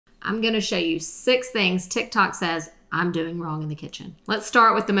I'm gonna show you 6 things TikTok says I'm doing wrong in the kitchen. Let's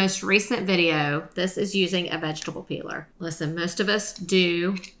start with the most recent video. This is using a vegetable peeler. Listen, most of us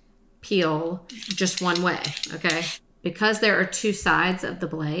do peel just one way, okay? Because there are 2 sides of the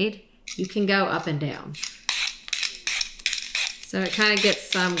blade, you can go up and down. So it kind of gets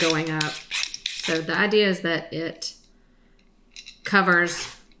some going up. So the idea is that it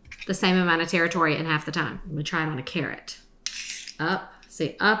covers the same amount of territory in half the time. Let me try it on a carrot. Up,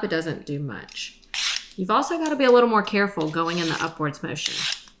 see, up, it doesn't do much. You've also got to be a little more careful going in the upwards motion,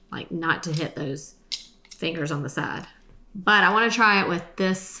 like not to hit those fingers on the side. But I want to try it with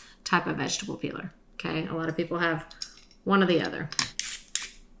this type of vegetable peeler, okay? A lot of people have one or the other.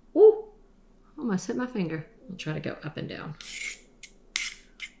 Ooh, almost hit my finger. I'll try to go up and down.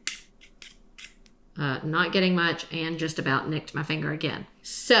 Not getting much and just about nicked my finger again.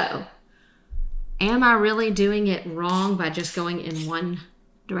 So, am I really doing it wrong by just going in one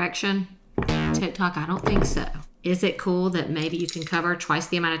direction? TikTok, I don't think so. Is it cool that maybe you can cover twice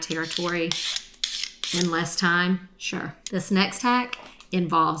the amount of territory in less time? Sure. This next hack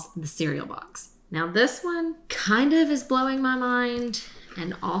involves the cereal box. Now this one kind of is blowing my mind,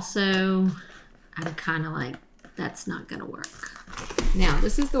 and also I'm kind of like, that's not gonna work. Now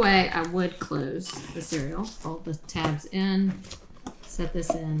this is the way I would close the cereal. Fold the tabs in, set this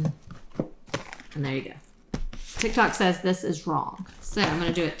in, and there you go. TikTok says this is wrong. So I'm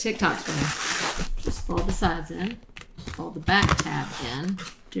gonna do it TikTok's way. Just fold the sides in, fold the back tab in,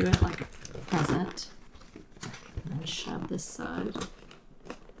 do it like a present, and then shove this side.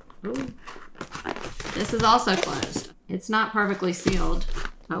 Ooh. This is also closed. It's not perfectly sealed,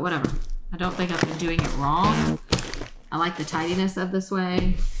 but whatever. I don't think I've been doing it wrong. I like the tidiness of this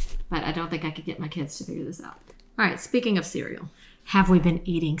way, but I don't think I could get my kids to figure this out. All right, speaking of cereal, have we been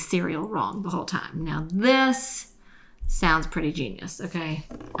eating cereal wrong the whole time? Now this sounds pretty genius, okay?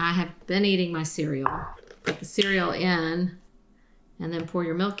 I have been eating my cereal. Put the cereal in and then pour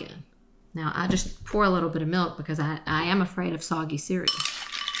your milk in. Now I just pour a little bit of milk because I am afraid of soggy cereal.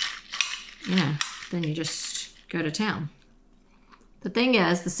 You know, then you just go to town. The thing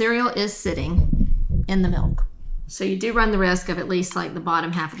is, the cereal is sitting in the milk. So you do run the risk of at least like the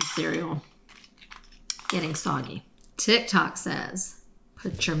bottom half of the cereal getting soggy. TikTok says,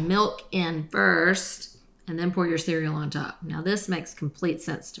 put your milk in first and then pour your cereal on top. Now this makes complete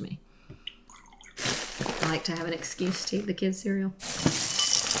sense to me. I like to have an excuse to eat the kids' cereal.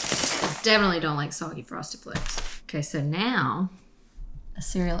 I definitely don't like soggy Frosted Flakes. Okay, so now the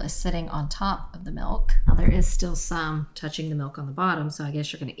cereal is sitting on top of the milk. Now there is still some touching the milk on the bottom, so I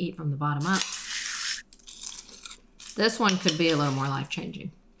guess you're gonna eat from the bottom up. This one could be a little more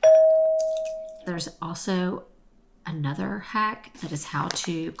life-changing. There's also another hack that is how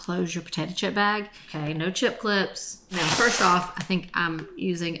to close your potato chip bag. Okay, no chip clips. Now, first off, I think I'm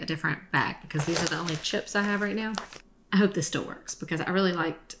using a different bag because these are the only chips I have right now. I hope this still works because I really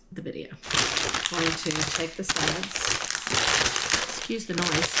liked the video. I'm going to take the sides. Excuse the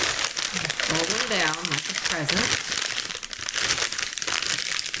noise. Fold them down like a present.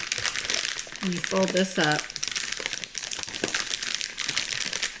 And you fold this up.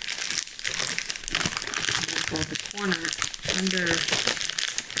 And fold the corner under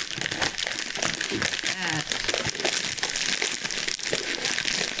that.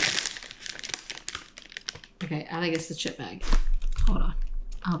 Okay, I think it's the chip bag. Hold on,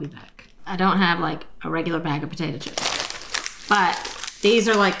 I'll be back. I don't have like a regular bag of potato chips, but these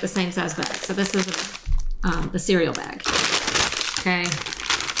are like the same size bag. So this is the cereal bag. Okay,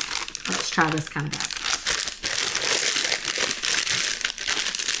 let's try this kind of bag.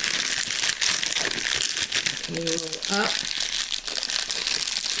 Roll up.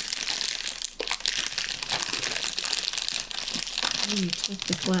 And you put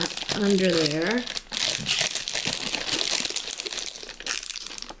the flap under there.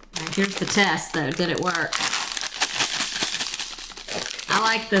 Now here's the test though, did it work? I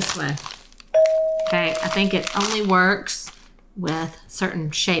like this way. Okay, I think it only works with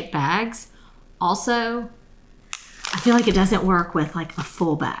certain shape bags. Also, I feel like it doesn't work with like a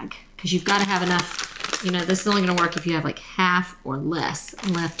full bag because you've got to have enough, you know, this is only gonna work if you have like half or less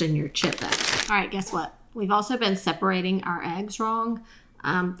left in your chip bag. All right, guess what? We've also been separating our eggs wrong.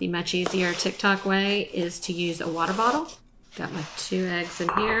 The much easier TikTok way is to use a water bottle. Got my 2 eggs in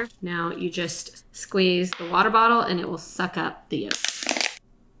here. Now you just squeeze the water bottle and it will suck up the yolk.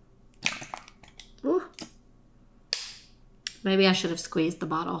 Ooh. Maybe I should have squeezed the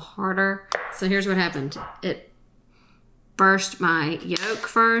bottle harder. So here's what happened. It burst my yolk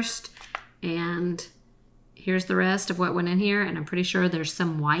first, and here's the rest of what went in here, and I'm pretty sure there's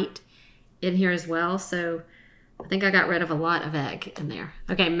some white in here as well. So I think I got rid of a lot of egg in there.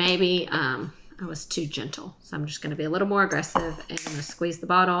 Okay, maybe I was too gentle. So I'm just gonna be a little more aggressive and I'm gonna squeeze the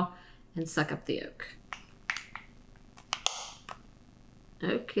bottle and suck up the yolk.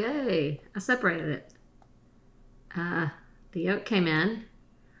 Okay, I separated it. The yolk came in,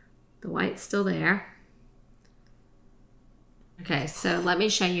 the white's still there. Okay, so let me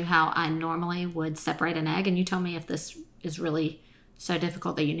show you how I normally would separate an egg, and you tell me if this is really so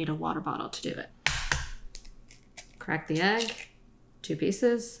difficult that you need a water bottle to do it. Crack the egg, 2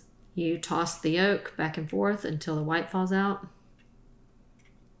 pieces. You toss the yolk back and forth until the white falls out.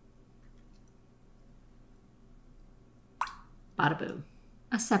 Bada boom.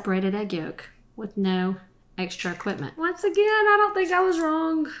 A separated egg yolk with no extra equipment. Once again, I don't think I was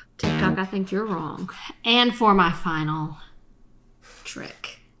wrong. TikTok, I think you're wrong. And for my final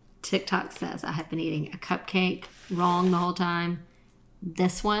trick, TikTok says I have been eating a cupcake wrong the whole time.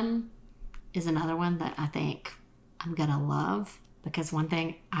 This one is another one that I think I'm gonna love, because one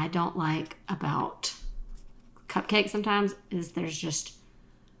thing I don't like about cupcakes sometimes is there's just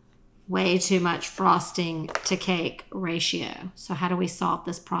way too much frosting to cake ratio. So how do we solve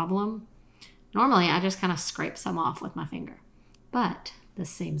this problem? Normally I just kind of scrape some off with my finger, but this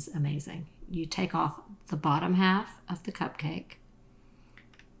seems amazing. You take off the bottom half of the cupcake,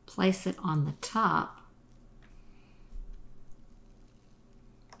 place it on the top,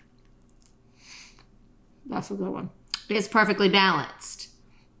 that's a good one. It's perfectly balanced.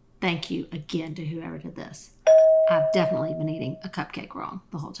 Thank you again to whoever did this. I've definitely been eating a cupcake wrong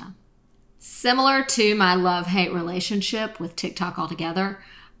the whole time. Similar to my love-hate relationship with TikTok altogether,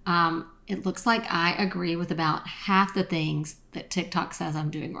 it looks like I agree with about half the things that TikTok says I'm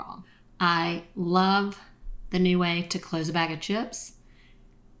doing wrong. I love the new way to close a bag of chips.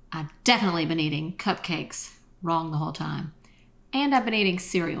 I've definitely been eating cupcakes wrong the whole time. And I've been eating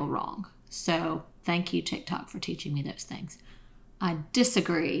cereal wrong. So thank you, TikTok, for teaching me those things. I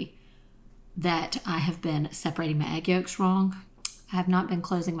disagree that I have been separating my egg yolks wrong. I have not been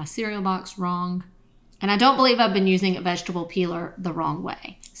closing my cereal box wrong. And I don't believe I've been using a vegetable peeler the wrong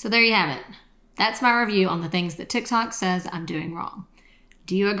way. So there you have it. That's my review on the things that TikTok says I'm doing wrong.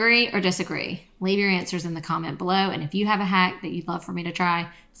 Do you agree or disagree? Leave your answers in the comment below. And if you have a hack that you'd love for me to try,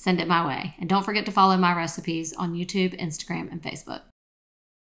 send it my way. And don't forget to follow MyRecipes on YouTube, Instagram, and Facebook.